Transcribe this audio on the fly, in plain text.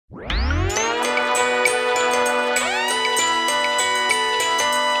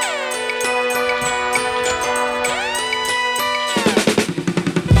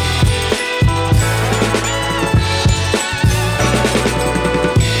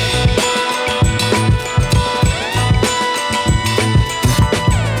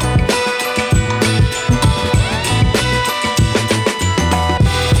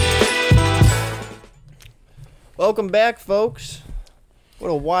back, folks. What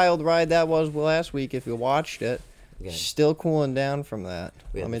a wild ride that was last week if you watched it. Yeah. Still cooling down from that.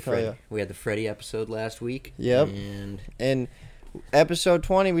 Let me tell you. We had the Freddy episode last week. Yep. And episode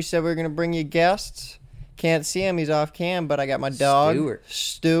 20, we said we were going to bring you guests. Can't see him. He's off cam, but I got my dog,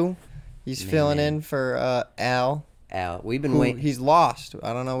 Stu. He's filling in for Al. We've been waiting. He's lost.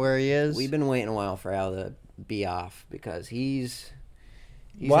 I don't know where he is. We've been waiting a while for Al to be off because he's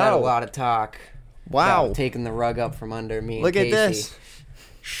Wow. had a lot of talk. Wow. About taking the rug up from under me. Look and at Casey. this.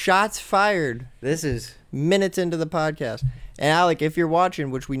 Shots fired. This is minutes into the podcast. And Alec, if you're watching,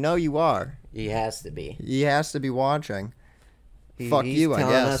 which we know you are. He has to be. He has to be watching. Fuck you, I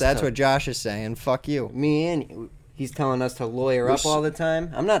guess. That's what Josh is saying. Fuck you. Me and he's telling us to lawyer up all the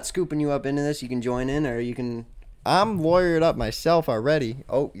time. I'm not scooping you up into this. You can join in or you can... I'm lawyered up myself already.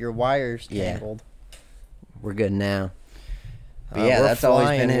 Oh, your wire's tangled. Yeah. We're good now. But yeah, that's flying.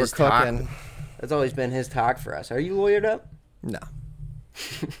 always been his talk. Cooking. That's always been his talk for us. Are you lawyered up? No.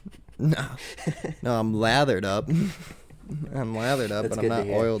 No, I'm lathered up. I'm lathered up, That's but I'm not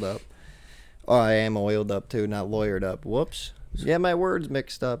oiled up. Oh, I am oiled up too, not lawyered up. Whoops. Yeah, my words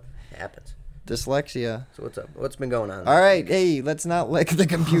mixed up. It happens. Dyslexia. So what's up? What's been going on? All right, hey, let's not lick the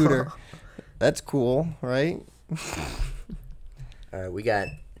computer. That's cool, right? All right, we got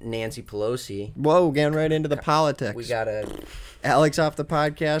Nancy Pelosi. Whoa, getting right into the politics. We got Alex off the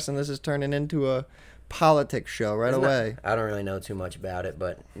podcast, and this is turning into a politics show right away. I don't really know too much about it,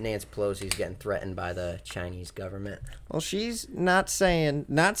 but Nancy Pelosi's getting threatened by the Chinese government. Well, she's not saying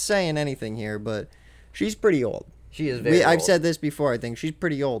anything here, but she's pretty old. She is very old. I've said this before, I think. She's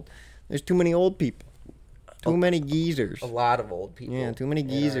pretty old. There's too many old people. Too many geezers. A lot of old people. Yeah, too many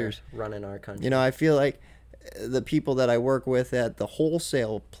geezers. Running our country. You know, I feel like the people that I work with at the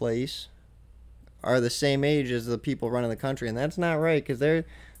wholesale place are the same age as the people running the country, and that's not right because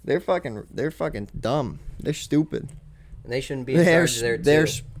they're fucking dumb. They're stupid. And they shouldn't be in charge there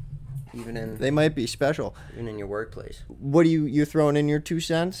too. They might be special. Even in your workplace. What are you throwing in your 2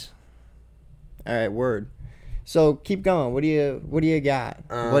 cents? All right, word. So keep going. What do you got?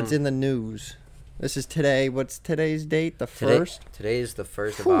 What's in the news? This is today. What's today's date? The 1st? Today is the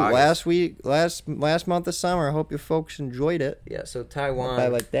 1st of August. Last month of summer. I hope you folks enjoyed it. Yeah, so Taiwan. By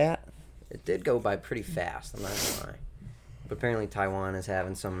like that? It did go by pretty fast, I'm not going to lie. But apparently Taiwan is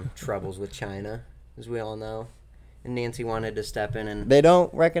having some troubles with China, as we all know. And Nancy wanted to step in and... They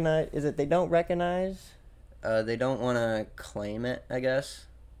don't recognize... Is it they don't recognize? They don't want to claim it, I guess.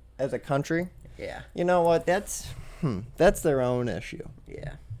 As a country? Yeah. You know what? That's their own issue.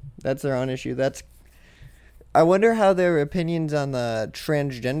 Yeah. That's their own issue. I wonder how their opinions on the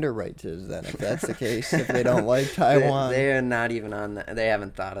transgender rights is then, if that's the case, if they don't like Taiwan. They're not even on that. They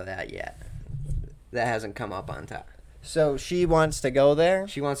haven't thought of that yet. That hasn't come up on top. So she wants to go there?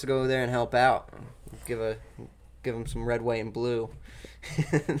 She wants to go there and help out. Give them some red, white, and blue.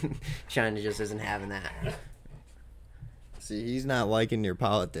 China just isn't having that. See, he's not liking your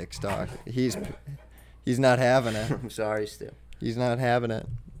politics talk. He's not having it. I'm sorry, Stu. He's not having it.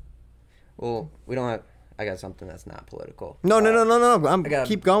 Well, we don't have... I got something that's not political. No.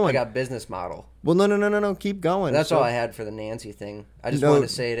 Keep going. I got business model. Well, no. Keep going. That's all I had for the Nancy thing. I just wanted to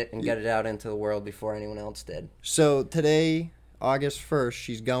say it and get it out into the world before anyone else did. So today, August 1st,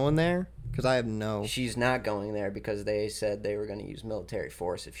 she's going there? Because I have no... She's not going there because they said they were going to use military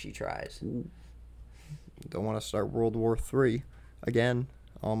force if she tries. Ooh. Don't want to start World War III again,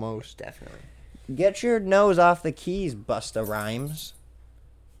 almost. Definitely. Get your nose off the keys, Busta Rhymes.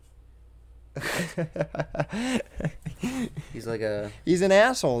 He's an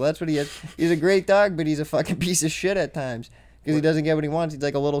asshole. That's what he is. He's a great dog, but he's a fucking piece of shit at times because he doesn't get what he wants. He's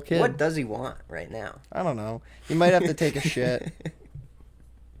like a little kid. What does he want right now? I don't know. He might have to take a shit.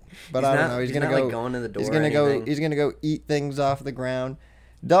 But I don't know. He's gonna go. Like going to the door. He's gonna go eat things off the ground.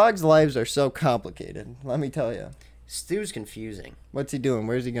 Dogs' lives are so complicated. Let me tell you. Stu's confusing. What's he doing?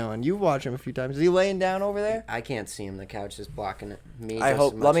 Where's he going? You watch him a few times. Is he laying down over there? I can't see him. The couch is blocking me. I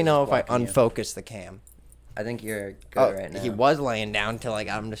hope. Let me know if I unfocus the cam. I think you're good right now. He was laying down till I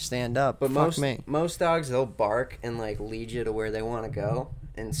got him to stand up. But most dogs, they'll bark and like lead you to where they want to go.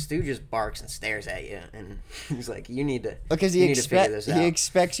 And Stu just barks and stares at you, and he's like, "You need to." Because he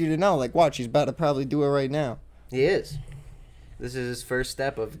expects you to know. Like, watch, he's about to probably do it right now. He is. This is his first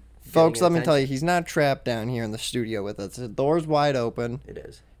step of. Folks, let me tell you, he's not trapped down here in the studio with us. The door's wide open. It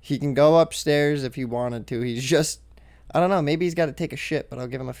is. He can go upstairs if he wanted to. He's just, I don't know, maybe he's got to take a shit, but I'll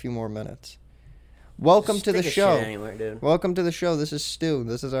give him a few more minutes. Welcome to the show. Shit anywhere, dude. Welcome to the show. This is Stu.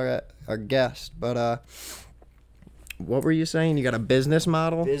 This is our guest. But what were you saying? You got a business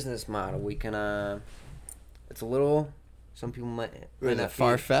model? Business model. We can it's a little, some people might not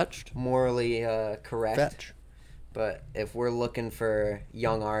far-fetched? Morally correct. Fetch. But if we're looking for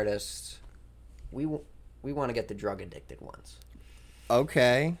young artists, we want to get the drug addicted ones.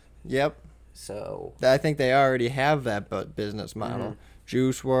 Okay. Yep. So I think they already have that business model.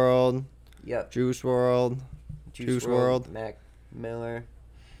 Juice World. Yep. Juice World. Juice World. Mac Miller.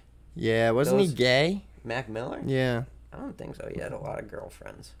 Yeah, wasn't he gay? Mac Miller? Yeah. I don't think so. He had a lot of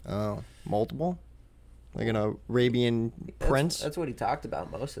girlfriends. Oh, multiple? Like an Arabian prince? That's what he talked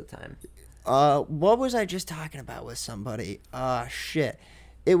about most of the time. What was I just talking about with somebody? Shit.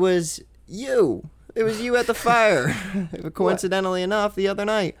 It was you. It was you at the fire. Coincidentally enough, the other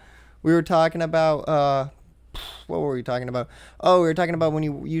night, we were talking about, what were we talking about? Oh, we were talking about when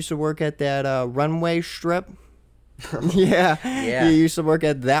you used to work at that runway strip. Yeah. You used to work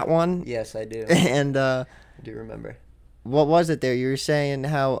at that one. Yes, I do. And I do remember. What was it there? You were saying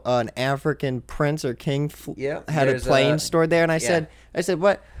how an African prince or king had a plane stored there, and I said,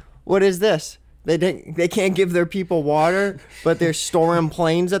 what is this? They can't give their people water, but they're storing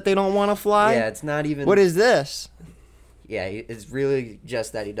planes that they don't want to fly? Yeah, it's not even... What is this? Yeah, it's really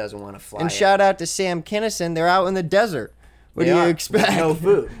just that he doesn't want to fly. And shout out to Sam Kinison. They're out in the desert. What do you expect? No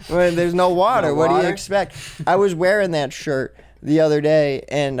food. Well, there's no water. What do you expect? I was wearing that shirt the other day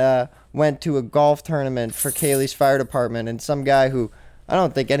and went to a golf tournament for Kaylee's fire department, and some guy who I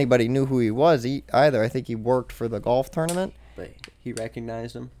don't think anybody knew who he was either. I think he worked for the golf tournament. But he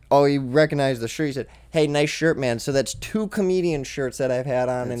recognized him? Oh, he recognized the shirt. He said, "Hey, nice shirt, man." So that's 2 comedian shirts that I've had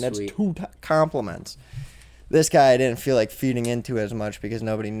on, and that's sweet. 2 compliments. This guy I didn't feel like feeding into as much because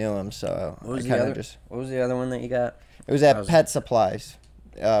nobody knew him, so What was the other one that you got? It was at Pet Supplies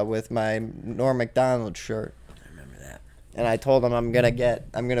with my Norm Macdonald shirt. I remember that. And I told him I'm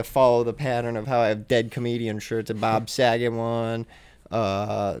gonna follow the pattern of how I have dead comedian shirts, a Bob Saget one.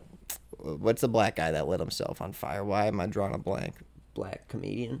 What's the black guy that lit himself on fire? Why am I drawing a blank? Black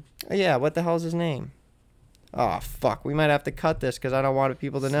comedian? Yeah, what the hell's his name? Oh, fuck. We might have to cut this because I don't want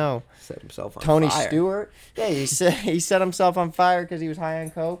people to know. Set himself on Tony fire. Stewart? Yeah, he set himself on fire because he was high on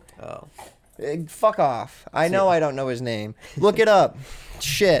coke. Oh. Fuck off. I know I don't know his name. Look it up.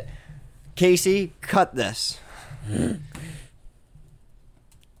 Shit. Casey, cut this.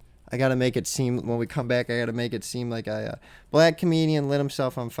 I gotta make it seem, when we come back, I gotta make it seem like black comedian lit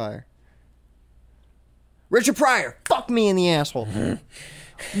himself on fire. Richard Pryor. Fuck me in the asshole.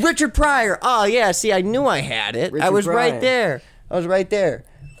 Richard Pryor. Oh, yeah. See, I knew I had it. I was right there.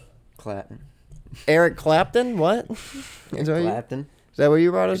 Clapton. Eric Clapton? What? Clapton. Is that what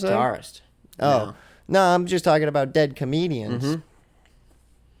you brought us up? Guitarist. Oh. No, I'm just talking about dead comedians. Mm-hmm.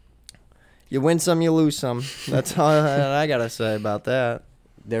 You win some, you lose some. That's all I gotta say about that.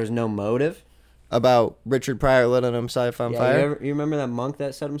 There's no motive? About Richard Pryor lighting himself on fire? You remember that monk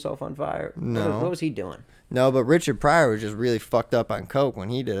that set himself on fire? No. What was he doing? No, but Richard Pryor was just really fucked up on coke when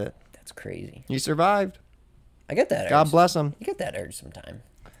he did it. That's crazy. He survived. I get that urge. God bless him. You get that urge sometime.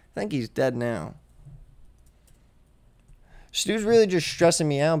 I think he's dead now. Stu's really just stressing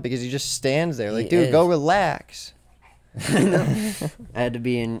me out because he just stands there. Like, dude, go relax. I had to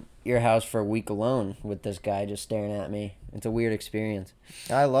be in your house for a week alone with this guy just staring at me. It's a weird experience.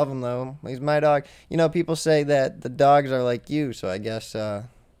 I love him, though. He's my dog. You know, people say that the dogs are like you, so I guess...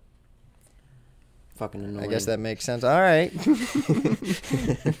 Fucking annoying. I guess that makes sense. All right.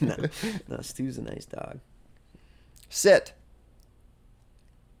 No, Stu's a nice dog. Sit.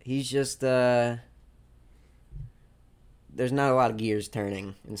 He's just, there's not a lot of gears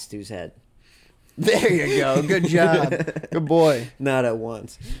turning in Stu's head. There you go. Good job. Good boy. Not at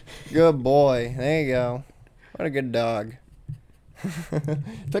once. Good boy. There you go. What a good dog.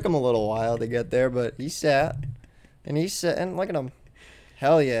 Took him a little while to get there, but he sat. And and look at him.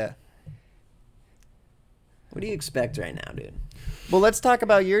 Hell yeah. What do you expect right now, dude? Well, let's talk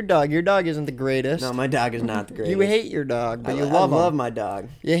about your dog. Your dog isn't the greatest. No, my dog is not the greatest. You hate your dog, but you love him. I love my dog.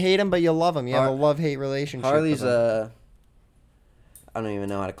 You hate him, but you love him. You have a love-hate relationship. Harley's I don't even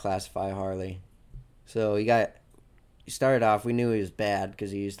know how to classify Harley. So he started off, we knew he was bad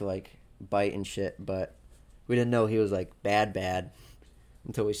because he used to like bite and shit, but we didn't know he was like bad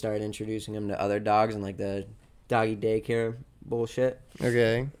until we started introducing him to other dogs and like the doggy daycare bullshit.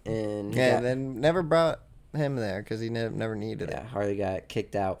 Okay. And then never brought him there because he never needed it. Yeah, Harley got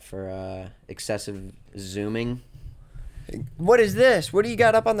kicked out for excessive zooming. What is this? What do you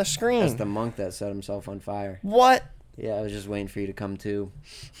got up on the screen? That's the monk that set himself on fire. What? Yeah, I was just waiting for you to come to.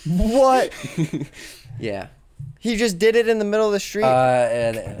 What? Yeah. He just did it in the middle of the street?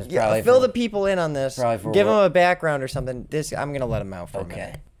 Fill the people in on this. Give him a background or something. I'm going to let him out for a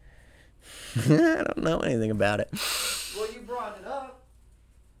minute. I don't know anything about it. Well, you brought it up.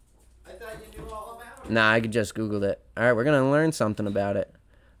 I thought you knew all about it. Nah, I just Googled it. All right, we're going to learn something about it.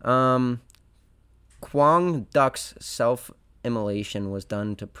 Quang Duc's self-immolation was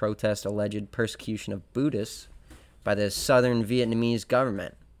done to protest alleged persecution of Buddhists by the southern Vietnamese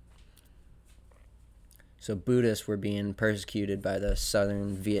government. So Buddhists were being persecuted by the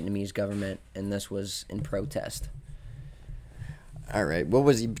southern Vietnamese government, and this was in protest. All right. What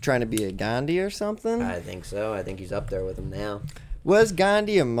was he trying to be, a Gandhi or something? I think so. I think he's up there with them now. Was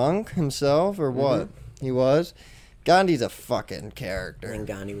Gandhi a monk himself or what? Mm-hmm. He was? Gandhi's a fucking I character. think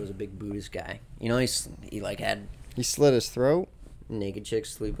Gandhi was a big Buddhist guy. You know, he like had He slit his throat? naked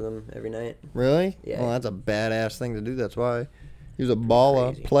chicks sleep with him every night. Really? Yeah. Well, that's a badass thing to do. That's why. He was a baller,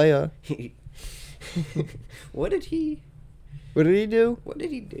 Crazy. player. What did he What did he do?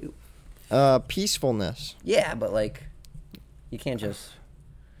 do? Peacefulness. Yeah, but like, you can't just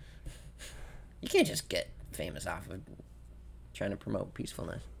get famous off of trying to promote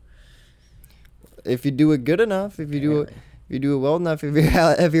peacefulness. If you do it good enough, if you do it well enough,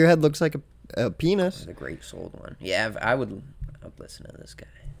 if your head looks like a penis, He's a great souled one. Yeah, I'd listen to this guy.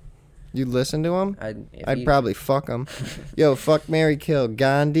 you'd listen to him. If I'd he- probably fuck him. Yo, fuck, marry, kill.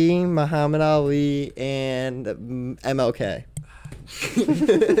 Gandhi, Muhammad Ali, and MLK.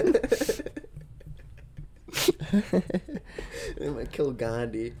 I'm gonna kill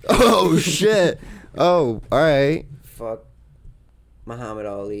Gandhi. Oh shit. Oh, all right. Fuck Muhammad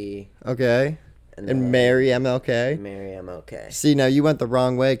Ali Okay. and And marry MLK. marry MLK. See, now you went the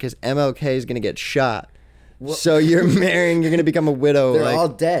wrong way because MLK is gonna get shot. What? So you're marrying. You're gonna become a widow. They're like, all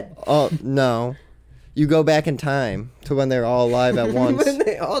dead. oh no. You go back in time to when they're all alive at once. When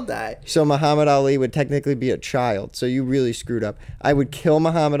they all die. So Muhammad Ali would technically be a child. So you really screwed up. I would kill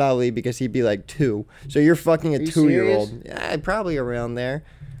Muhammad Ali because he'd be like 2. So you're fucking a Are you 2-year-old. Yeah, probably around there.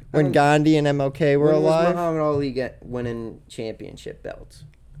 When Um, Gandhi and MLK were When was alive. Muhammad Ali winning championship belts?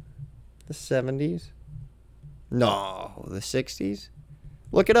 The 70s? No, the 60s?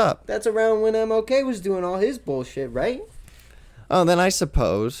 Look it up. That's around when MLK was doing all his bullshit, right? Oh, then I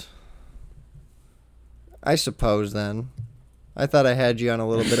suppose then. I thought I had you on a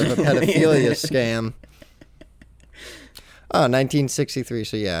little bit of a pedophilia scam. Oh, 1963.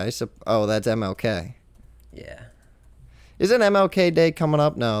 So yeah, that's MLK. Yeah, Isn't MLK Day coming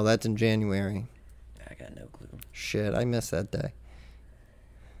up? No, that's in January. I got no clue. Shit, I missed that day.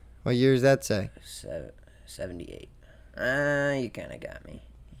 What year does that say? 78. You kind of got me.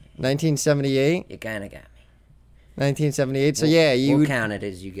 1978? You kind of got me. 1978. So yeah, you We'll would, count it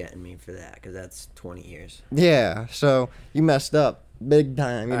as you getting me for that, because that's 20 years. yeah. So you messed up big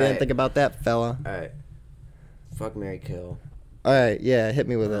time. You didn't Alright. think about that, fella. All right. Fuck, marry, kill. All right, yeah, hit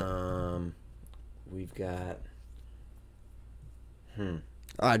me with it. We've got. Oh,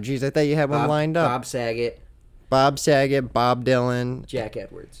 jeez, I thought you had one lined up. Bob Saget, Bob Saget, Bob Dylan. Jack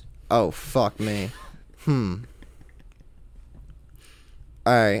Edwards. Oh, fuck me. All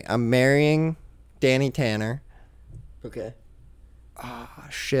right, I'm marrying Danny Tanner. Okay. Oh,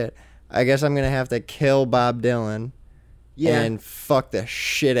 shit. I guess I'm going to have to kill Bob Dylan. Yeah. And fuck the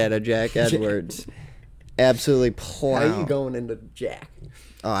shit out of Jack Edwards. Absolutely plow. How are you going into Jack?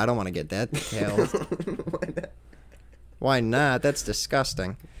 Oh, I don't want to get that detailed. Why not? Why not? That's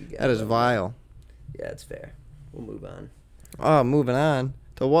disgusting. You That is gotta- vile. Yeah, it's fair. We'll move on. Oh, moving on.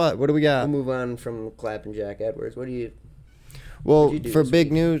 To what? What do we got? We'll move on from clapping Jack Edwards. What do you... Well, What'd you do for this big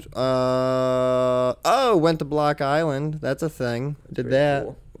week? news, went to Block Island. That's a thing. Did pretty that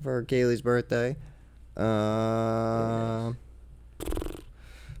cool. for Kaylee's birthday.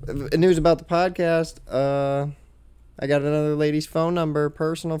 News about the podcast. I got another lady's phone number,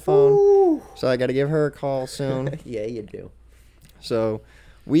 personal phone. Ooh. So I got to give her a call soon. Yeah, you do. So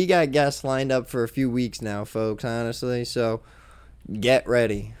we got guests lined up for a few weeks now, folks, honestly. So get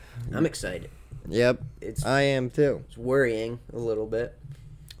ready. I'm excited. Yep. It's I am too. worrying a little bit.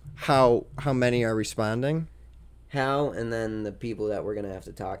 How many are responding? How, and then the people that we're going to have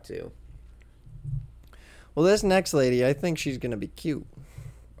to talk to. Well, this next lady, I think she's going to be cute.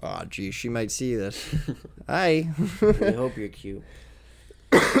 Oh, geez, she might see this. Hi. We hope you're cute.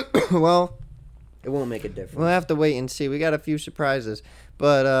 Well, It won't make a difference. we'll have to wait and see. We got a few surprises.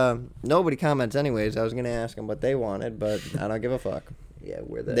 But nobody comments anyways. I was going to ask them what they wanted, but I don't give a fuck. Yeah,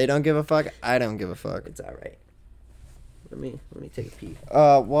 we're the... They don't give a fuck. I don't give a fuck. It's all right. Let me take a peek.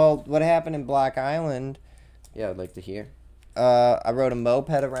 Well, what happened in Block Island, Yeah, I'd like to hear. I rode a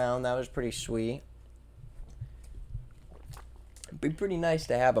moped around. That was pretty sweet. It'd be pretty nice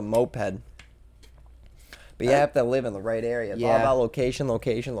to have a moped. But you have to live in the right area. It's all Yeah. about location,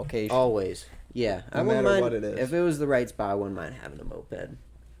 location, location. Always. Yeah. I No wouldn't matter mind, what it is. If it was the right spot, I wouldn't mind having a moped.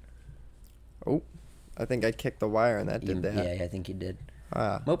 Oh, I think I kicked the wire and that did that. Yeah, I think you did.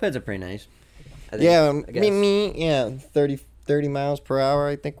 Ah. Mopeds are pretty nice. I think, Yeah, I guess. yeah, 30 miles per hour,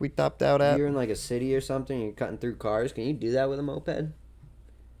 I think we topped out at. You're in like a city or something, you're cutting through cars. Can you do that with a moped?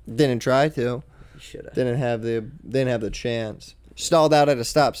 Didn't try to. You should have. Didn't have the chance. Stalled out at a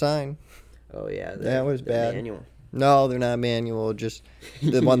stop sign. Oh yeah, That was bad. Manual. No, they're not manual. Just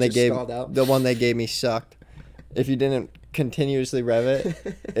the one they gave. The one they gave me sucked. If you didn't continuously rev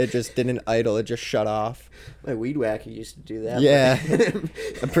it, it just didn't idle. It just shut off. My weed whacker used to do that. Yeah,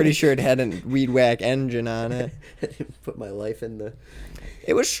 I'm pretty sure it had a weed whack engine on it. Put my life in the.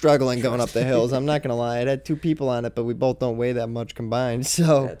 It was struggling going up the hills. I'm not gonna lie. It had 2 people on it, but we both don't weigh that much combined,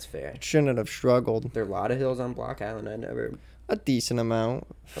 so That's fair. it shouldn't have struggled. There are a lot of hills on Block Island. I never. A decent amount,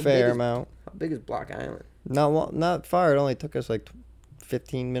 How fair big is- amount. How big is Block Island? Not far. It only took us like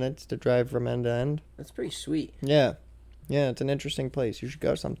 15 minutes to drive from end to end. That's pretty sweet. Yeah, it's an interesting place. You should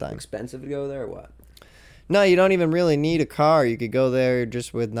go sometime. Expensive to go there or what? No, you don't even really need a car. You could go there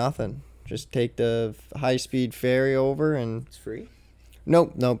just with nothing. Just take the high-speed ferry over and... It's free?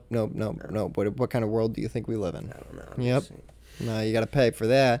 Nope. What kind of world do you think we live in? I don't know. I'm Yep. just saying. No, you got to pay for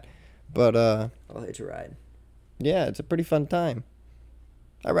that. But, I'll hitch a ride. yeah, it's a pretty fun time.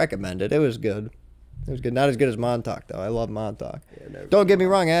 I recommend it. It was good. It was good. Not as good as Montauk, though. I love Montauk. Yeah, never Don't been get me to-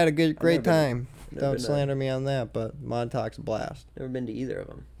 wrong. I had a great never been- time. never Don't been to- slander me on that, but Montauk's a blast. Never been to either of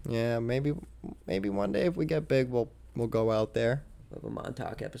them. Yeah, maybe one day if we get big, we'll go out there. Love a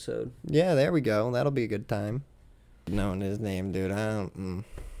Montauk episode. Yeah, there we go. That'll be a good time. Knowing his name, dude. I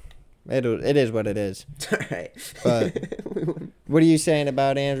don't. It is what it is. All right. But what are you saying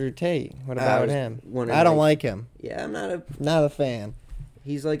about Andrew Tate? What about him? I don't like him. Yeah, I'm Not a fan.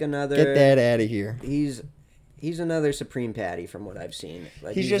 He's like another. Get that out of here. He's another Supreme Patty from what I've seen.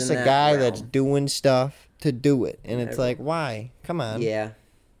 Like He's just in a that guy realm. that's doing stuff to do it, and it's Never. like, why? Come on. Yeah,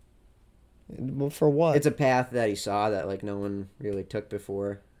 Well, for what? it's a path that he saw that like no one really took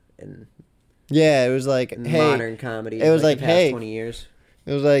before in Yeah, it was like, hey. modern comedy. It was like, the past hey. 20 years.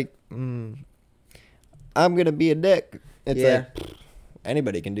 It was like, I'm gonna be a dick. It's Yeah. like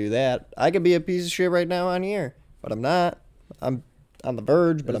anybody can do that. I could be a piece of shit right now on here, but I'm not. I'm on the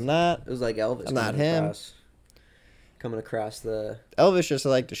verge, but I'm not. It was like Elvis. I'm not him. Coming across the Elvis just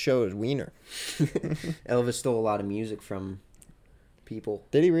liked to show his wiener. Elvis stole a lot of music from people.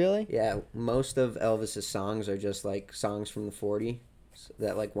 Did he really? Yeah, most of Elvis's songs are just like songs from the 40s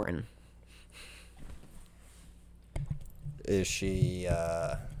that like weren't. Is she?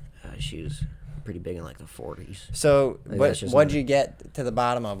 She was pretty big in like the 40s. So Like, what? that's just What'd not- you get to the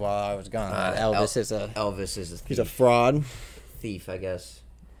bottom of while I was gone? Elvis is a. Elvis is a thief. He's a fraud. Thief, I guess.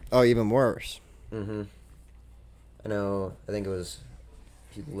 Oh, even worse. Mm-hmm. I know. I think it was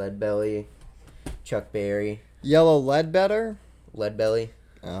Leadbelly, Chuck Berry, Yellow Ledbetter. Leadbelly.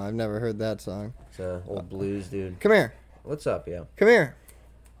 Oh, I've never heard that song. It's a old blues dude. Come here. What's up, yo? Come here.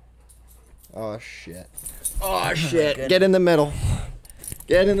 Oh shit. Oh shit! Get in the middle.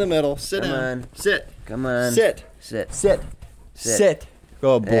 Get in the middle. Sit Come down. on. Sit. Come on. Sit. Sit. Sit. Sit. Sit.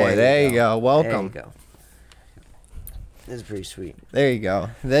 Good boy. There you go. Welcome. There you go. This is pretty sweet. There you go.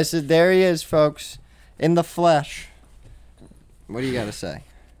 There he is, folks, in the flesh. What do you got to say?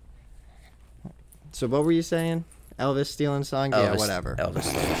 So what were you saying? Elvis stealing song? Yeah, whatever. Elvis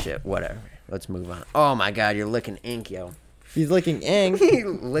stole shit. Whatever. Let's move on. Oh my God, you're licking ink, yo. He's licking ink. He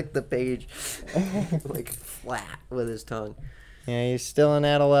licked the page like flat with his tongue. Yeah, he's still an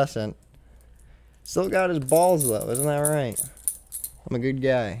adolescent. Still got his balls though, isn't that right? I'm a good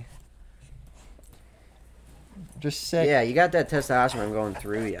guy. Just sick. Yeah, you got that testosterone going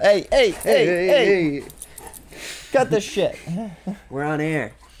through you. Hey. Cut this shit. We're on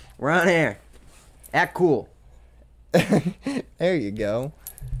air. We're on air. Act cool. There you go.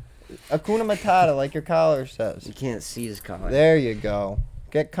 Hakuna Matata, like your collar says. You can't see his collar. There you go.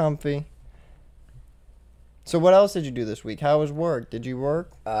 Get comfy. So what else did you do this week? How was work? Did you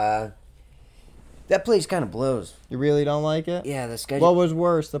work? That place kind of blows. You really don't like it? Yeah, the schedule. What was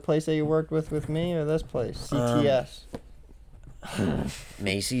worse, the place that you worked with me or this place? CTS.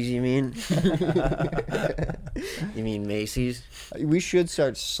 Macy's, you mean? You mean Macy's? We should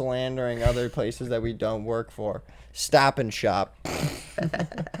start slandering other places that we don't work for. Stop and Shop.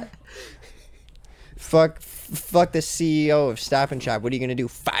 Fuck the CEO of Stop and Shop. What are you gonna do?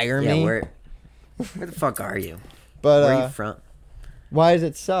 Fire me? Yeah, where the fuck are you? But Where are you from? why does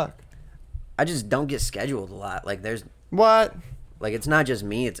it suck? I just don't get scheduled a lot. Like there's What? like it's not just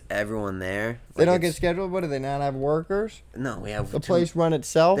me, it's everyone there. They Like, don't get it's- scheduled? What do they not have workers? No, we have The place run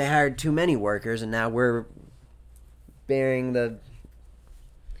itself? They hired too many workers and now we're bearing the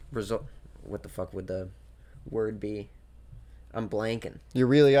result. What the fuck would the word be? I'm blanking. You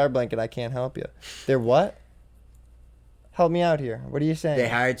really are blanking. I can't help you. They're what? Help me out here. What are you saying? They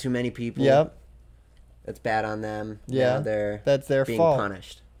hired too many people. Yep. That's bad on them. Yeah, now they're that's their being fault.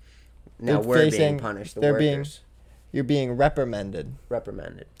 punished. Now They're we're being facing- punished. The they're workers You're being reprimanded.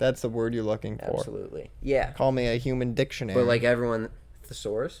 reprimanded. That's the word you're looking for. Absolutely. Yeah. Call me a human dictionary. But like everyone,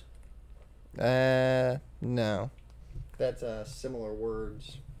 thesaurus. No. That's similar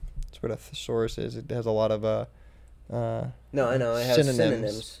words. That's what a thesaurus is. It has a lot of No, I know. It has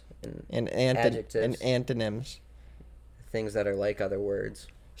synonyms and adjectives. and antonyms. Things that are like other words.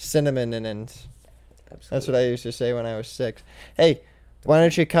 Synonyms. Absolutely. That's what I used to say when I was 6. Hey, why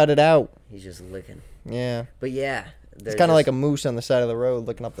don't you cut it out? He's just licking. Yeah. But yeah. It's kind of like a moose on the side of the road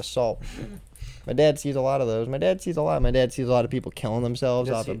looking up the salt. My dad sees a lot of those. My dad sees a lot of people killing themselves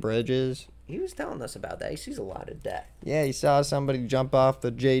Does off he? of bridges. He was telling us about that. He sees a lot of death. Yeah, he saw somebody jump off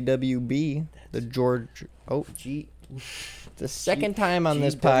the JWB, the George. Oh, G. the second time on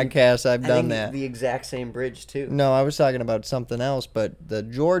this GW podcast I've I done think that. the exact same bridge too. No, I was talking about something else, but the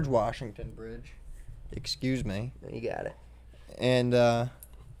George Washington Bridge. Excuse me. No, you got it. And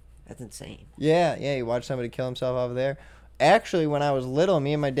That's insane. yeah, you watch somebody kill himself over there. Actually, when I was little,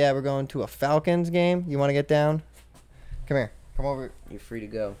 me and my dad were going to a Falcons game. You want to get down? Come here. Come over. You're free to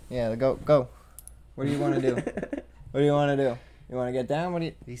go. Yeah, go. What do you want to do? What do you want to do? You want to get down? What do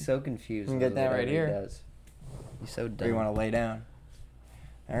you? He's so confused. You can get down right here. He does. He's so Or dumb. you want to lay down?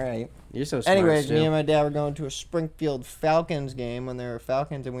 All right. You're so smart. Anyways, Stu. me and my dad were going to a Springfield Falcons game when there were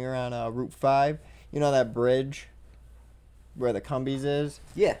Falcons, and we were on Route 5. You know that bridge where the Cumbies is?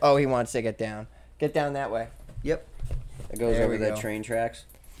 Yeah. Oh, he wants to get down. Get down that way. Yep. It goes There over we the go. train tracks.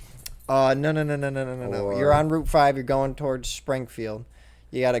 No. Or- You're on Route 5. You're going towards Springfield.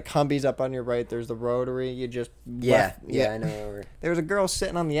 You got a Cumbies up on your right. There's the Rotary. You just Yeah. left- I know. There was a girl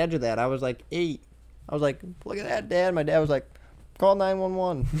sitting on the edge of that. I was like 8. I was like, look at that, Dad. My dad was like, call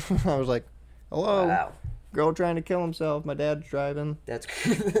 911. I was like, hello. Wow. Girl trying to kill himself. My dad's driving. That's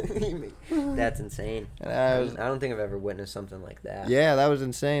that's insane. And I don't think I've ever witnessed something like that. yeah, that was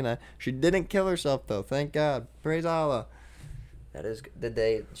insane. She didn't kill herself, though. Thank God. Praise Allah. That is. Did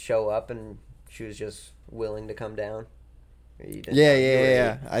they show up and she was just willing to come down? Or you didn't Yeah, know? You were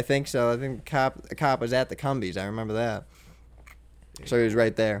yeah. eight? I think so. I think the cop was at the Cumbies. I remember that. So he was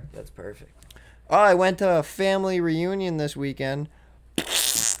right there. That's perfect. Oh, I went to a family reunion this weekend.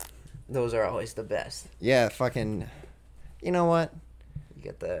 Those are always the best. Yeah, fucking. You know what? You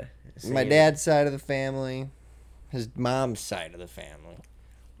get the My dad's side of the family, his mom's side of the family.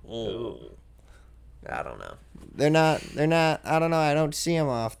 Ooh. I don't know. They're not. I don't know. I don't see them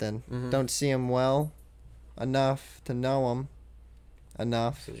often. Mhm. Don't see them well enough to know them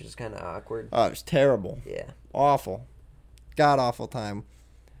enough. So it's just kind of awkward. Oh, it was terrible. Yeah. Awful. God awful time.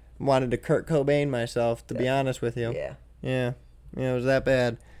 Wanted to Kurt Cobain myself, to be honest with you. Yeah. Yeah. Yeah, it was that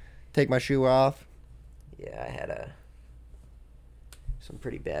bad. Take my shoe off. Yeah, I had some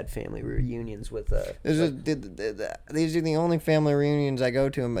pretty bad family reunions with These are the only family reunions I go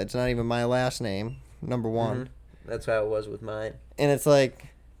to, and it's not even my last name, number one. That's how it was with mine. And it's like,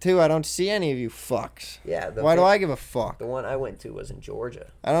 2, I don't see any of you fucks. Yeah. Why do I give a fuck? The one I went to was in Georgia.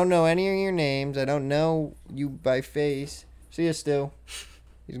 I don't know any of your names. I don't know you by face. See you, Stu.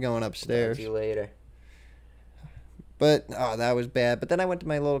 He's going upstairs. See you later. But, oh, that was bad. But then I went to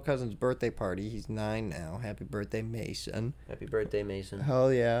my little cousin's birthday party. He's 9 now. Happy birthday, Mason. Happy birthday, Mason.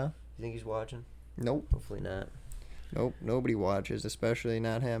 Hell yeah. You think he's watching? Nope. Hopefully not. Nope. Nobody watches, especially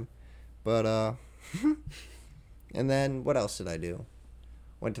not him. But, and then, what else did I do?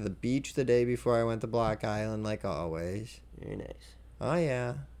 Went to the beach the day before I went to Block Island, like always. Very nice. Oh,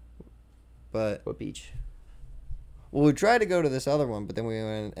 yeah. But, What beach? well, we tried to go to this other one, but then we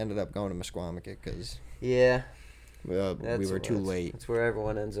ended up going to Mesquamaket because Yeah. we were too late. That's where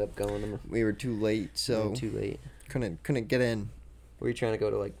everyone ends up going. We were too late, so Too late. couldn't get in. Were you trying to go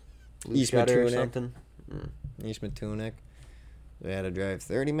to like East Luchetta or Matunic. something? East Matunic. We had to drive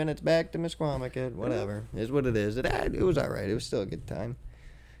 30 minutes back to Mesquamaket. Whatever. Is what it is. It was all right. It was still a good time.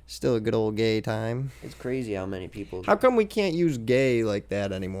 Still a good old gay time. It's crazy how many people. How come we can't use gay like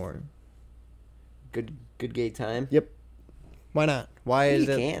that anymore? Good gay time. Yep. Why not? Why is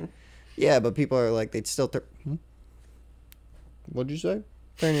You it? can. Yeah, but people are like, they'd still What'd you say?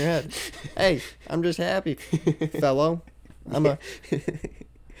 Turn your head. Hey, I'm just happy, fellow.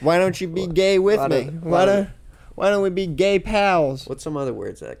 Why don't you be gay with me? Why don't we be gay pals? What's some other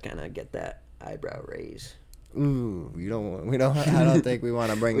words that kind of get that eyebrow raise? Ooh, we don't. I don't think we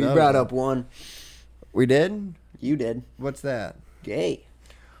want to bring. We those brought up one. We did. You did. What's that? Gay.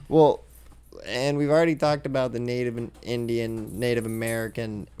 Well, and we've already talked about the Native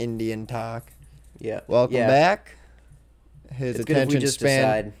American Indian talk. Yeah. Welcome back. His It's good if we attention just span.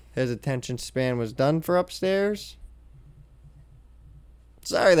 decide. His attention span was done for upstairs.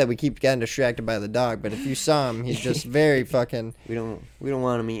 Sorry that we keep getting distracted by the dog, but if you saw him, he's just very fucking... We don't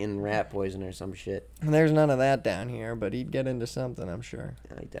want him eating rat poison or some shit. There's none of that down here, but he'd get into something, I'm sure.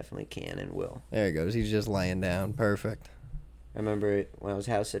 He definitely can and will. There he goes. He's just laying down. Perfect. I remember when I was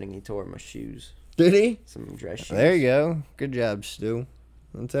house sitting, he tore my shoes. Did he? Some dress shoes. There you go. Good job, Stu.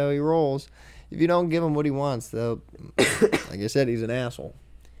 That's how he rolls. If you don't give him what he wants, though, like I said, he's an asshole.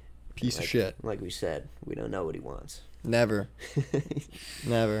 Piece of shit. Like we said, we don't know what he wants. Never.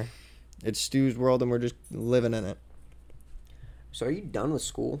 Never. It's Stu's world, and we're just living in it. So are you done with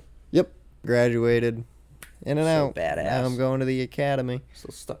school? Yep. Graduated. In and out. Badass. Now I'm going to the academy.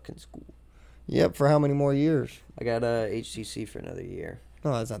 Still stuck in school. Yep. For how many more years? I got HCC for another year.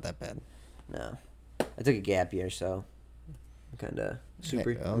 Oh, that's not that bad. No. I took a gap year, so I'm kind of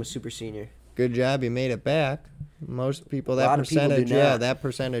super. I'm a super senior. Good job. You made it back. Most people, A lot that of people do percentage, not. yeah, that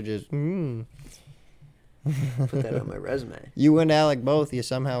percentage is, Put that on my resume. You and Alec both, you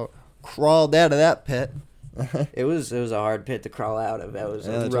somehow crawled out of that pit. It was a hard pit to crawl out of. That was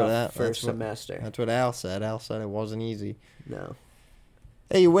a rough first semester. That's what Al said. Al said it wasn't easy. No.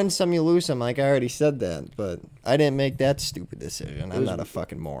 Hey, you win some, you lose some. Like I already said that, but I didn't make that stupid decision. I'm not a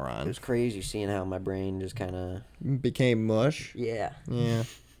fucking It moron. was crazy seeing how my brain just kind of Became mush. Yeah. Yeah.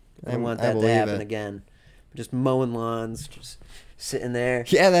 I don't want that to happen again. Just mowing lawns, just sitting there.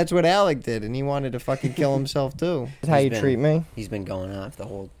 Yeah, that's what Alec did, and he wanted to fucking kill himself too. That's how you treat me. He's been going off the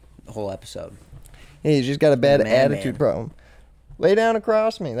whole episode. Hey, he's just got a bad Man. attitude problem. Lay down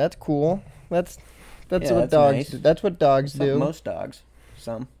across me. That's cool. That's Yeah, what that's dogs nice. do. That's what dogs do. Most dogs.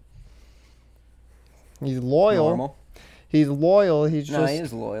 Some. He's loyal. Normal. He's loyal. He's No, just he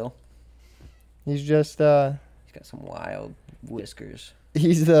is loyal. he's just He's got some wild whiskers.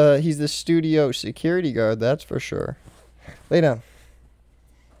 he's the studio security guard, that's for sure. Lay down.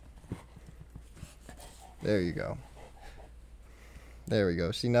 There you go. There we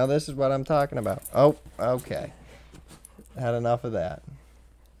go. See, now this is what I'm talking about. Oh, okay. Had enough of that.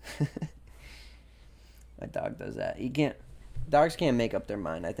 My dog does that. Dogs can't make up their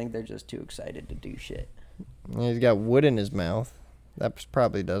mind. I think they're just too excited to do shit. He's got wood in his mouth. That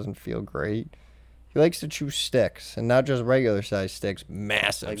probably doesn't feel great. He likes to chew sticks, and not just regular size sticks,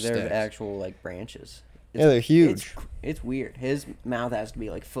 massive Like sticks. they're actual like branches. Yeah, they're huge. It's weird. His mouth has to be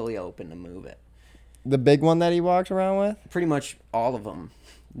like fully open to move it. The big one that he walks around with? Pretty much all of them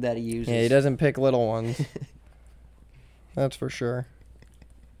that he uses. Yeah, he doesn't pick little ones. That's for sure.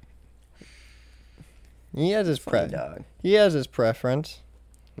 He has his dog. He has his preference.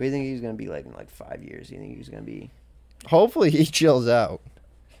 What do you think he's gonna be like in like 5 years? Do you think he's gonna be? Hopefully he chills out.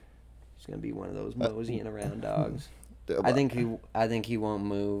 He's gonna be one of those moseying around dogs. I think he won't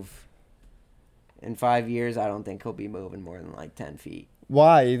move. In 5 years, I don't think he'll be moving more than like 10 feet.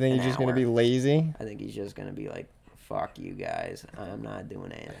 Why? You think An he's just gonna hour. be lazy? I think he's just gonna be like, "Fuck you guys, I'm not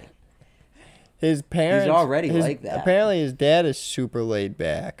doing anything." His parents. already like that. Apparently, his dad is super laid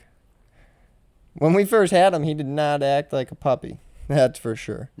back. When we first had him, he did not act like a puppy. That's for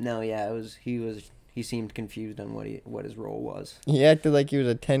sure. No, yeah, he seemed confused on what his role was. He acted like he was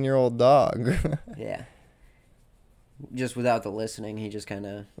a 10-year-old dog. Yeah. Just without the listening, he just kind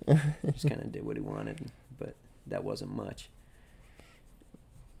of did what he wanted, but that wasn't much.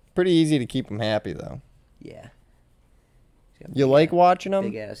 Pretty easy to keep him happy though. Yeah. You like watching him?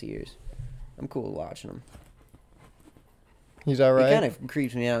 Big ass ears. I'm cool with watching him. He's all right. He kind of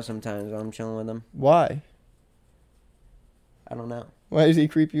creeps me out sometimes when I'm chilling with him. Why? I don't know. Why does he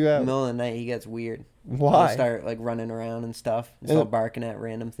creep you In out? the middle of the night, he gets weird. Why? He'll start like running around and stuff. And start barking at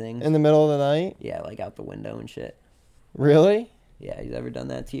random things. In the middle of the night? Yeah, like out the window and shit. Really? Yeah, he's ever done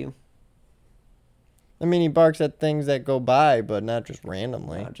that to you? I mean, he barks at things that go by, but not just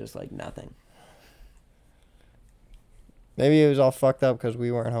randomly. Not just like nothing. Maybe he was all fucked up because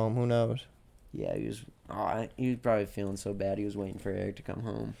we weren't home. Who knows? Yeah, he was probably feeling so bad. He was waiting for Eric to come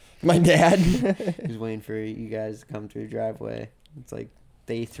home. My dad? He was waiting for you guys to come through the driveway. It's like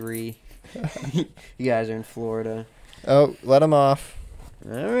day 3. You guys are in Florida. Oh, let him off.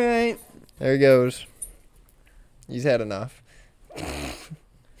 All right. There he goes. He's had enough. He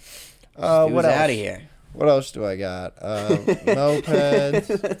What was else? out of here. What else do I got? Mopeds.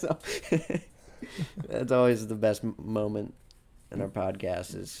 That's always the best moment in our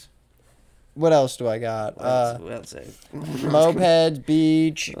podcast is... What else do I got? What else? Mopeds,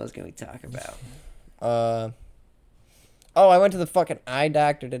 beach. What else can we talk about? Oh, I went to the fucking eye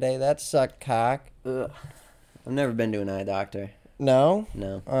doctor today. That sucked cock. Ugh. I've never been to an eye doctor. No?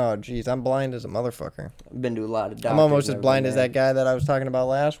 No. Oh, jeez. I'm blind as a motherfucker. I've been to a lot of doctors. I'm almost as never blind been as there. that guy that I was talking about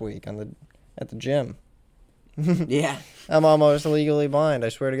last week at the gym. Yeah. I'm almost legally blind, I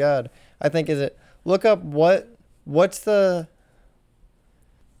swear to God. I think look up what's the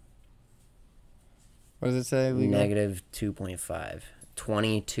What does it say? Legal? Negative 2.5.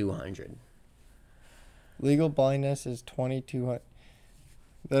 2,200. Legal blindness is 2,200.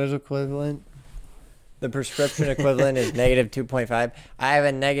 That is equivalent. The prescription equivalent is negative 2.5. I have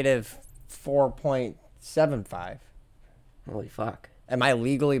a negative 4.75. Holy fuck. Am I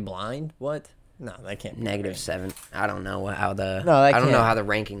legally blind? What? No, that can't be Negative right. 7. I don't know how the No, that I don't know can't. how the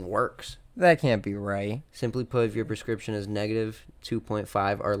ranking works. That can't be right. Simply put, if your prescription is negative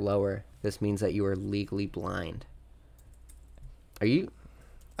 2.5 or lower, this means that you are legally blind. Are you?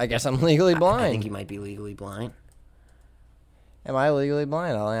 I guess I'm legally blind. I think you might be legally blind. Am I legally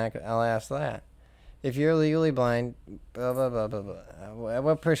blind? I'll ask that. If you're legally blind, blah, blah, blah, blah, blah.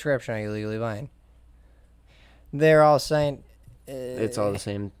 What prescription are you legally blind? They're all saying... It's all the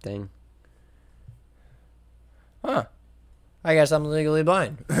same thing. Huh. I guess I'm legally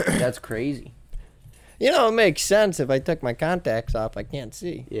blind. That's crazy. You know, it makes sense. If I took my contacts off, I can't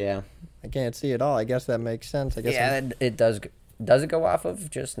see. Yeah. I can't see at all. I guess that makes sense. I guess It does. Does it go off of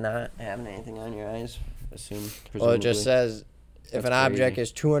just not having anything on your eyes? Well, it just says if an object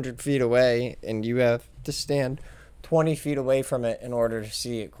is 200 feet away and you have to stand 20 feet away from it in order to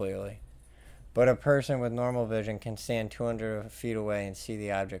see it clearly. But a person with normal vision can stand 200 feet away and see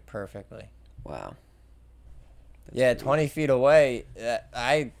the object perfectly. Wow. Yeah, 20 feet away,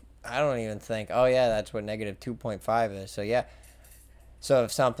 I don't even think, oh yeah, that's what negative 2.5 is. So yeah, so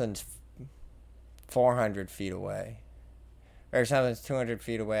if something's 400 feet away, or something's 200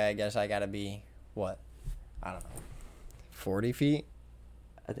 feet away, I guess I gotta be, what? I don't know. 40 feet?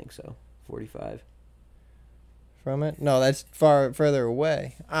 I think so. 45. From it? No, that's further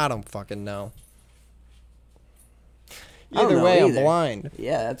away. I don't fucking know. I don't Either know way, I'm either. blind.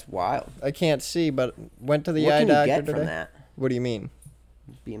 Yeah, that's wild. I can't see, but went to the What eye can you doctor get today. from that? What do you mean?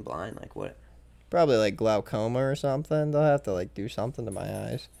 Being blind, like what? Probably like glaucoma or something. They'll have to like do something to my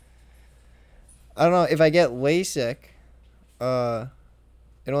eyes. I don't know. If I get LASIK,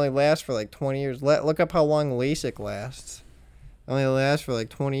 it only lasts for like 20 years. Look up how long LASIK lasts. It only lasts for like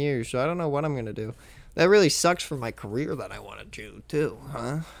 20 years, so I don't know what I'm going to do. That really sucks for my career that I want to do, too,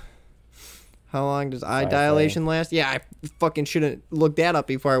 huh? How long does eye dilation last? Yeah, I fucking should have looked that up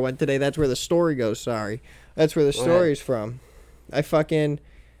before I went today. That's where the story goes, sorry. That's where the story's from. I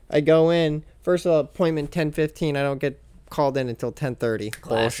go in, first of all, appointment 10:15. I don't get called in until 10:30.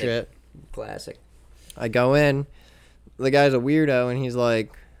 Bullshit. Classic. I go in, the guy's a weirdo, and he's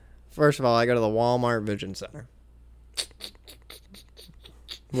like, first of all, I go to the Walmart Vision Center.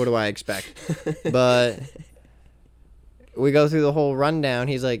 What do I expect? But we go through the whole rundown.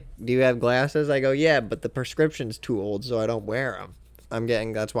 He's like, do you have glasses? I go, yeah, but the prescription's too old, so I don't wear them.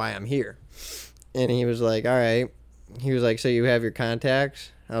 That's why I'm here. And he was like, all right. He was like, so you have your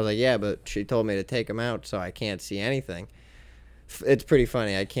contacts? I was like, yeah, but she told me to take them out, so I can't see anything. It's pretty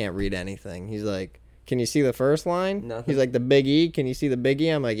funny. I can't read anything. He's like, can you see the first line? Nothing. He's like, the big E. Can you see the big E?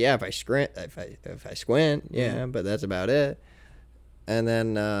 I'm like, yeah, if I squint, yeah, but that's about it. And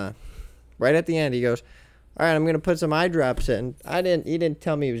then right at the end, he goes, all right, I'm going to put some eye drops in. He didn't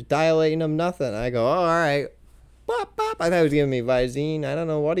tell me he was dilating them, nothing. I go, oh, all right. Bop, bop. I thought he was giving me Visine. I don't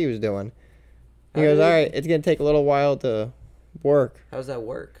know what he was doing. He goes, all right, it's going to take a little while to work. How does that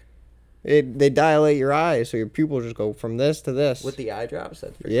work? They dilate your eyes, so your pupils just go from this to this. With the eye drops?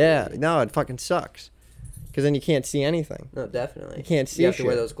 That's pretty Yeah. crazy. No, it fucking sucks. Because then you can't see anything. No, definitely. You can't see You have to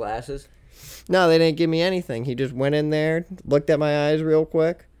wear shit. those glasses? No, they didn't give me anything. He just went in there, looked at my eyes real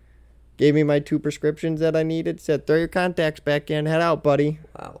quick, gave me my 2 prescriptions that I needed, said, throw your contacts back in, head out, buddy.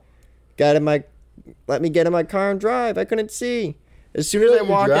 Wow. Let me get in my car and drive. I couldn't see. As soon as I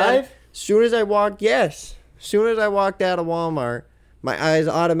walked out, soon as I walked out of Walmart, my eyes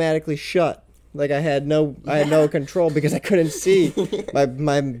automatically shut. Like I had no control because I couldn't see. My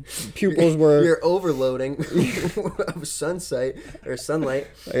pupils were. You're overloading of sunlight.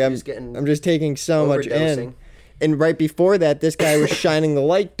 Like I'm I'm just taking so much in. overdosing. And right before that, this guy was shining the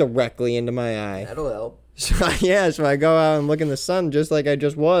light directly into my eye. That'll help. So I go out and look in the sun just like I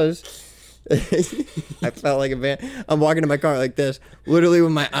just was. I felt like a man. I'm walking to my car like this, literally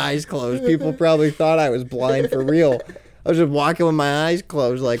with my eyes closed. People probably thought I was blind for real. I was just walking with my eyes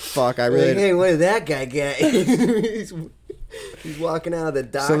closed like, fuck, I really... Hey, what did that guy get? he's walking out of the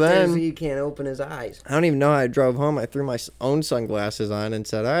doctor so he can't open his eyes. I don't even know how I drove home. I threw my own sunglasses on and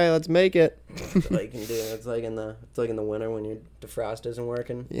said, all right, let's make it. That's all you can do. It's like in the winter when your defrost isn't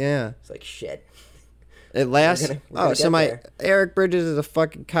working. Yeah. It's like, shit. It lasts... We're gonna get there. Eric Bridges is a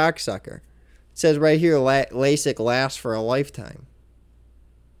fucking cocksucker. It says right here, LASIK lasts for a lifetime.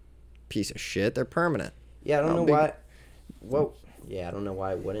 Piece of shit. They're permanent. Yeah, I don't know why... Well, yeah, I don't know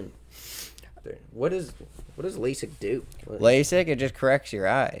why it wouldn't. What does LASIK do? LASIK, it just corrects your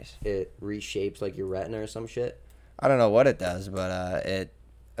eyes. It reshapes like your retina or some shit. I don't know what it does, but it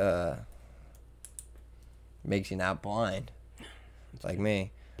makes you not blind. It's like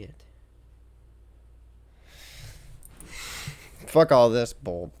me. Fuck all this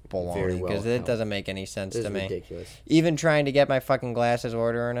baloney, because it doesn't make any sense to me. Ridiculous. Even trying to get my fucking glasses,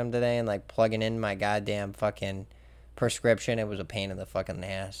 ordering them today, and like plugging in my goddamn fucking prescription, it was a pain in the fucking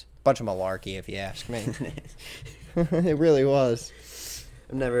ass. Bunch of malarkey, if you ask me. It really was.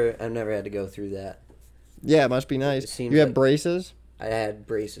 I've never had to go through that. Yeah, it must be nice. You have braces? I had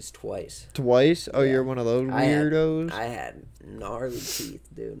braces twice. Twice? Oh, yeah. You're one of those weirdos? I had gnarly teeth,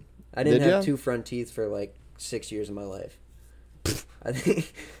 dude. I didn't have two front teeth for like 6 years of my life. I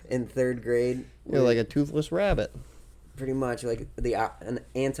think in 3rd grade. You're like a toothless rabbit. Pretty much like an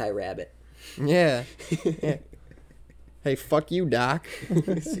anti-rabbit. Yeah. Yeah. Hey, fuck you, Doc.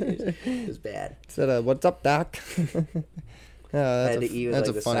 It was bad. Said, what's up, Doc? I had to eat with that's like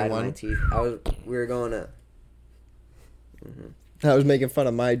a the funny side one. of my teeth. We were going to. I was making fun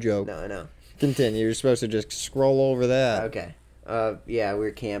of my joke. No, I know. Continue. You're supposed to just scroll over that. Okay. Yeah, we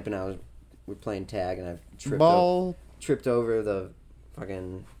were camping. We were playing tag, and I tripped over the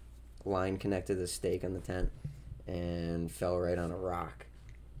fucking line connected to the stake on the tent, and fell right on a rock,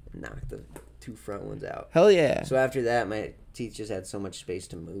 and knocked the 2 front ones out. Hell yeah. So after that, my teeth just had so much space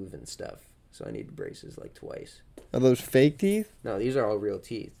to move and stuff. So I needed braces like twice. Are those fake teeth? No, these are all real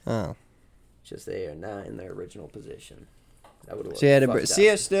teeth. Oh. Just they are not in their original position. That would have So you had to see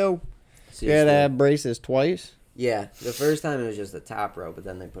it still. You had to have braces twice. Yeah, the first time it was just the top row, but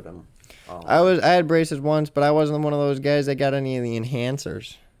then they put them all. I had braces once, but I wasn't one of those guys that got any of the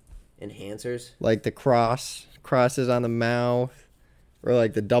enhancers. Enhancers? Like the crosses on the mouth, or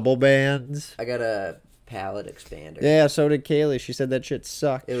like the double bands. I got a palate expander. Yeah, so did Kaylee. She said that shit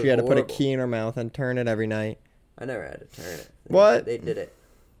sucked. It was She had to put a horrible. key in her mouth and turn it every night. I never had to turn it. What? They did it.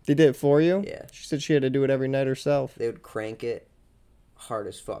 They did it for you? Yeah. She said she had to do it every night herself. They would crank it hard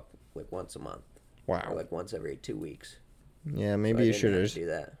as fuck, like once a month. Wow. Or like once every 2 weeks. Yeah, maybe you should have do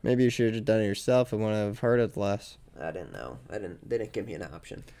that. Maybe you should have just done it yourself and would have hurt it less. I didn't know. They didn't give me an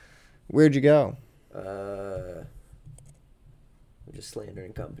option. Where'd you go? I'm just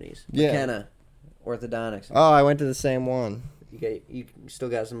slandering companies. Yeah. McKenna Orthodontics. Oh, I went to the same one. You still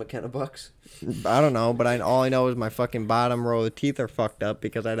got some McKenna bucks? I don't know, but all I know is my fucking bottom row of teeth are fucked up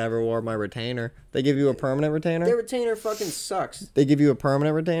because I never wore my retainer. They give you a permanent retainer? Their retainer fucking sucks. They give you a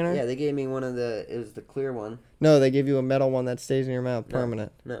permanent retainer? Yeah, they gave me it was the clear one. No, they give you a metal one that stays in your mouth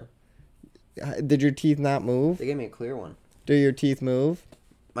permanent. No. Did your teeth not move? They gave me a clear one. Do your teeth move?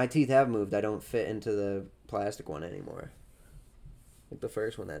 My teeth have moved. I don't fit into the plastic one anymore. Like the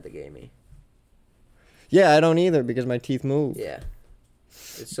first one that they gave me. Yeah, I don't either because my teeth move. Yeah.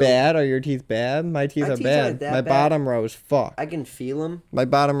 It's Bad? Are your teeth bad? My teeth are bad. My bottom row is fucked. I can feel them. My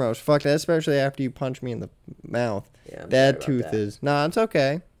bottom row is fucked, especially after you punch me in the mouth. Yeah, that tooth is... No, it's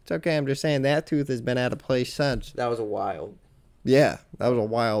okay. It's okay. I'm just saying that tooth has been out of place since. That was a wild. Yeah, that was a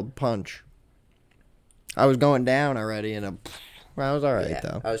wild punch. I was going down already and I was all right,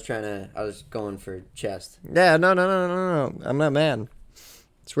 though. I was going for chest. Yeah, no. I'm not mad.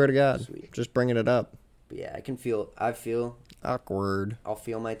 Swear to God. Sweet. Just bringing it up. But yeah, Awkward. I'll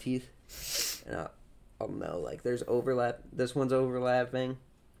feel my teeth, and I'll know, like, there's overlap. This one's overlapping.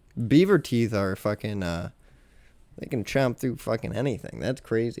 Beaver teeth are fucking, they can chomp through fucking anything. That's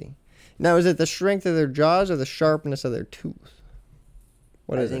crazy. Now, is it the strength of their jaws or the sharpness of their tooth?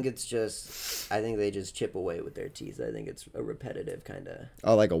 I think they just chip away with their teeth. I think it's a repetitive kind of...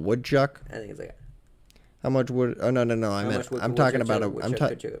 Oh, like a woodchuck? I think it's like... How much wood... Oh, no. I'm talking about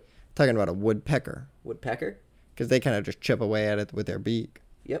talking about a woodpecker. Woodpecker? Because they kind of just chip away at it with their beak.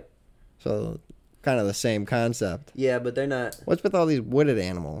 Yep. So, kind of the same concept. Yeah, but they're not... What's with all these wooded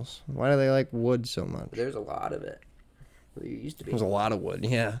animals? Why do they like wood so much? There's a lot of it. Well, there used to be. There's a lot of wood,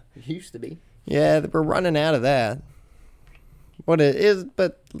 yeah. It used to be. Yeah, we're running out of that. What it is,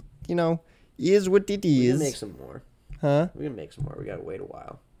 but, is what it is. We can make some more. Huh? We can make some more. We gotta wait a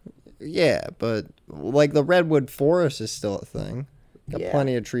while. Yeah, but, like, the redwood forest is still a thing. Got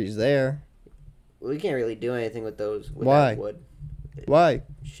plenty of trees there. We can't really do anything with those. Why? Wood. Why?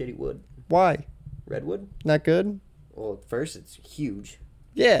 Shitty wood. Why? Redwood? Not good? Well, at first it's huge.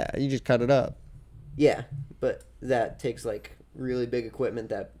 Yeah, you just cut it up. Yeah, but that takes, like, really big equipment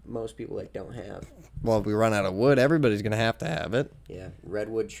that most people, like, don't have. Well, if we run out of wood, everybody's going to have it. Yeah,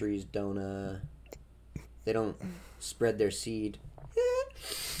 redwood trees they don't spread their seed.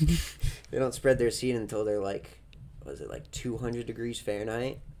 They don't spread their seed until they're, like, 200 degrees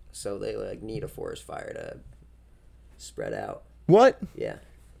Fahrenheit? So they, like, need a forest fire to spread out. What? Yeah.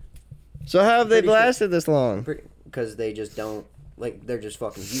 So how have they Pretty sure- blasted this long? Because they just don't, like, they're just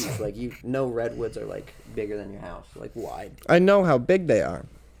fucking huge. Like, redwoods are, like, bigger than your house, like, wide. I know how big they are.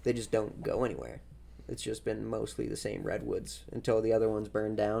 They just don't go anywhere. It's just been mostly the same redwoods until the other ones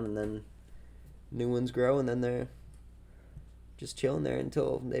burn down, and then new ones grow, and then they're just chilling there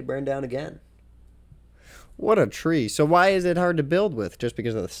until they burn down again. What a tree. So why is it hard to build with? Just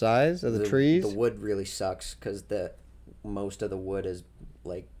because of the size of the trees? The wood really sucks because most of the wood is,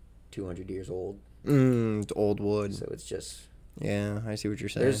 like, 200 years old. It's old wood. So it's just... Yeah, I see what you're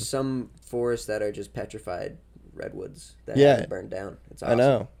saying. There's some forests that are just petrified redwoods that haven't burned down. It's awesome. I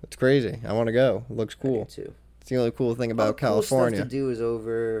know. It's crazy. I want to go. It looks cool. I do too. It's the only cool thing about All California. Cool stuff to do is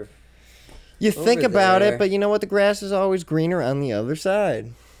over... You think about there. it, but you know what? The grass is always greener on the other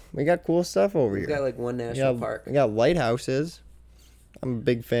side. We got cool stuff over We've here. got, like, one national park. We got lighthouses. I'm a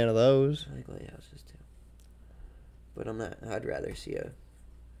big fan of those. I like lighthouses too. But I'd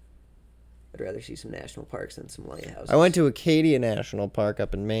rather see some national parks than some lighthouses. I went to Acadia National Park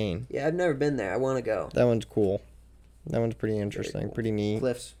up in Maine. Yeah, I've never been there. I want to go. That one's cool. That one's pretty interesting. Cool. Pretty neat.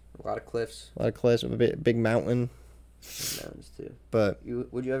 Cliffs. A lot of cliffs. A lot of cliffs. A big mountain. And mountains too. But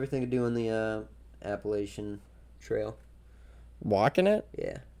Would you ever think of doing the Appalachian Trail? walking it?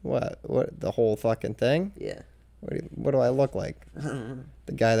 Yeah. What? The whole fucking thing? Yeah. What do I look like?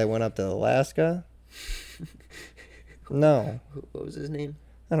 The guy that went up to Alaska? No. What was his name?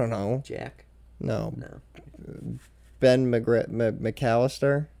 I don't know. Jack? No. No. Ben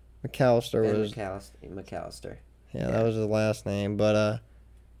McAllister? McAllister Ben was... McAllister. Yeah, that was his last name. But,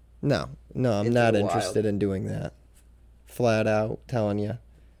 no, I'm Into not the interested in doing that. Flat out telling you.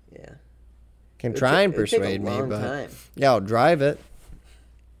 Yeah. Can try and It'd take persuade a me, long but... time. Yeah, I'll drive it.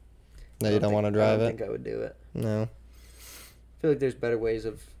 No, you don't want to drive I it? don't think I would do it. No. I feel like there's better ways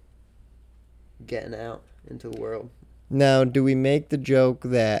of getting out into the world. Now, do we make the joke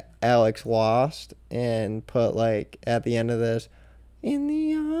that Alex lost and put, like, at the end of this, in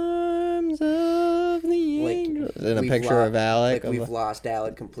the arms of the angels, in a picture of Alec? Like we've lost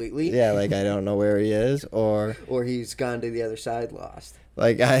Alec completely? Yeah, like I don't know where he is, or... Or he's gone to the other side lost.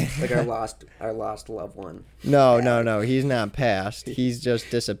 Like our lost loved one. No, he's not passed. He's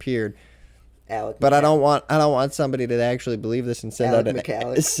just disappeared. Alec but I don't want somebody to actually believe this and send out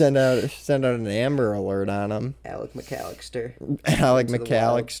an Amber Alert on him. Alec McAllister. Alec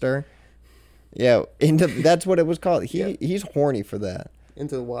McAllister. Yeah, that's what it was called. He's horny for that.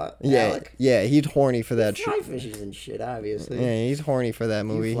 Into the what? Yeah, Alec? Yeah, he's horny for that shit. Fly fishes and shit, obviously. Yeah, he's horny for that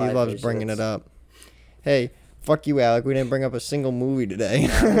movie. He loves bringing it up. Hey, fuck you, Alec. We didn't bring up a single movie today.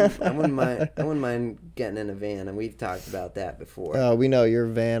 I wouldn't mind getting in a van, and we've talked about that before. Oh, we know your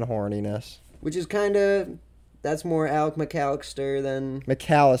van horniness. Which is kind of, that's more Alec McAllister than...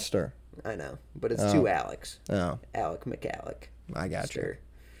 McAllister. I know, but it's two Alex. Oh. Alec McAllic. I got you.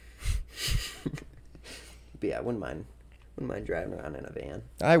 But yeah, I wouldn't mind driving around in a van.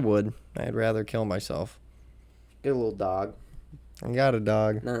 I would. I'd rather kill myself. Get a little dog. I got a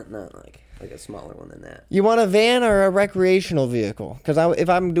dog. Not like a smaller one than that. You want a van or a recreational vehicle? Because if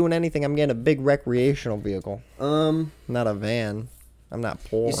I'm doing anything, I'm getting a big recreational vehicle. Not a van. I'm not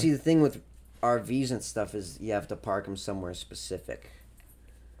poor. You see, the thing with RVs and stuff is you have to park them somewhere specific.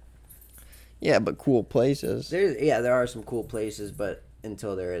 Yeah, but cool places. There are some cool places, but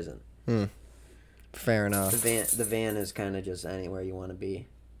until there isn't. Fair enough. The van is kind of just anywhere you want to be.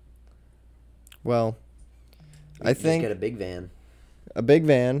 Well, I think just get a big van. A big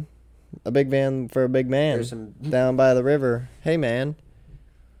van. A big van for a big man. Down by the river. Hey, man.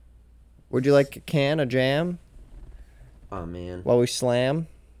 Would you like a can of jam? Oh, man. While we slam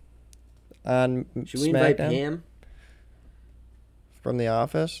on Should we invite Pam? From The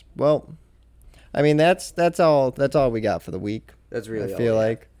Office? Well, I mean, that's all we got for the week. That's really I feel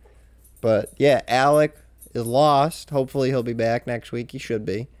like. But, yeah, Alec is lost. Hopefully he'll be back next week. He should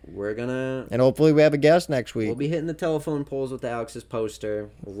be. And hopefully we have a guest next week. We'll be hitting the telephone poles with Alex's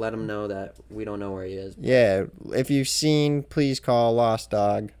poster. We'll let him know that we don't know where he is. Yeah, if you've seen, please call Lost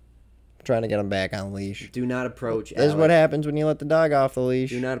Dog. I'm trying to get him back on leash. Do not approach Alec. This is what happens when you let the dog off the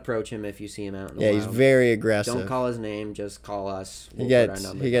leash. Do not approach him if you see him out in the wild. He's very aggressive. Don't call his name. Just call us. He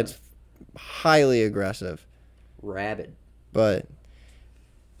gets highly aggressive. Rabid. But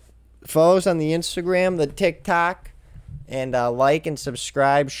follow us on the Instagram, the TikTok, and like and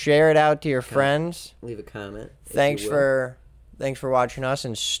subscribe. Share it out to your friends. Leave a comment. Thanks for watching us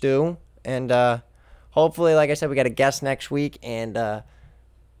and Stu. And hopefully, like I said, we got a guest next week. And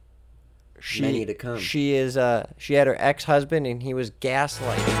many to come. She had her ex-husband, and he was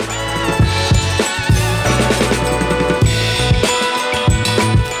gaslighting.